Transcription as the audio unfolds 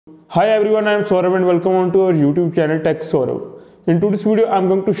Hi everyone, I am Sourav and welcome on to our YouTube channel Tech Sourav. In today's video, I am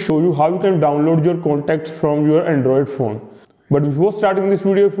going to show you how you can download your contacts from your Android phone. But before starting this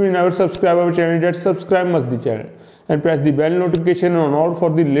video, if you never subscribe our channel yet, subscribe must the channel and press the bell notification on all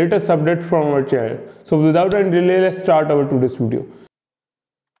for the latest update from our channel. So without any delay, let's start our today's video.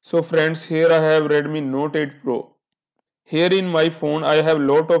 So friends, here I have Redmi Note 8 Pro. Here in my phone, I have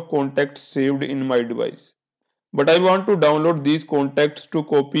lot of contacts saved in my device. But I want to download these contacts to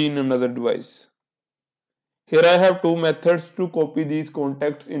copy in another device. Here I have two methods to copy these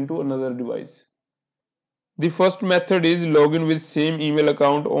contacts into another device. The first method is login with same email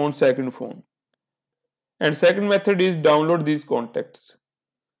account on second phone. And second method is download these contacts.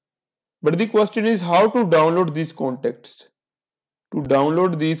 But the question is how to download these contacts. To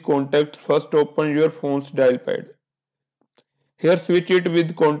download these contacts, first open your phone's dial pad. Here switch it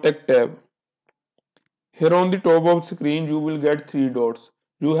with contact tab. Here on the top of screen you will get three dots.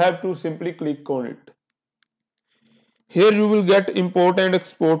 You have to simply click on it. Here you will get import and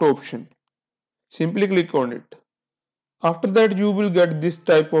export option. Simply click on it. After that you will get this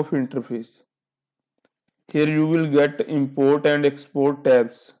type of interface. Here you will get import and export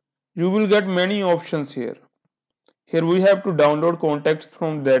tabs. You will get many options here. Here we have to download contacts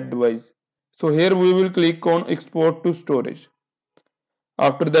from that device. So here we will click on export to storage.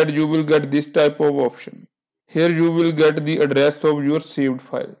 After that you will get this type of option. Here you will get the address of your saved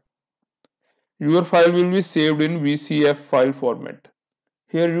file. Your file will be saved in VCF file format.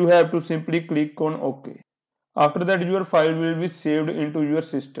 Here you have to simply click on OK. After that your file will be saved into your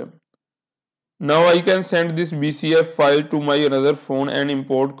system. Now I can send this VCF file to my another phone and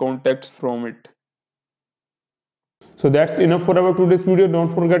import contacts from it. So that's enough for our today's video.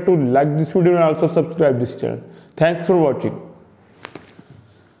 Don't forget to like this video and also subscribe this channel. Thanks for watching.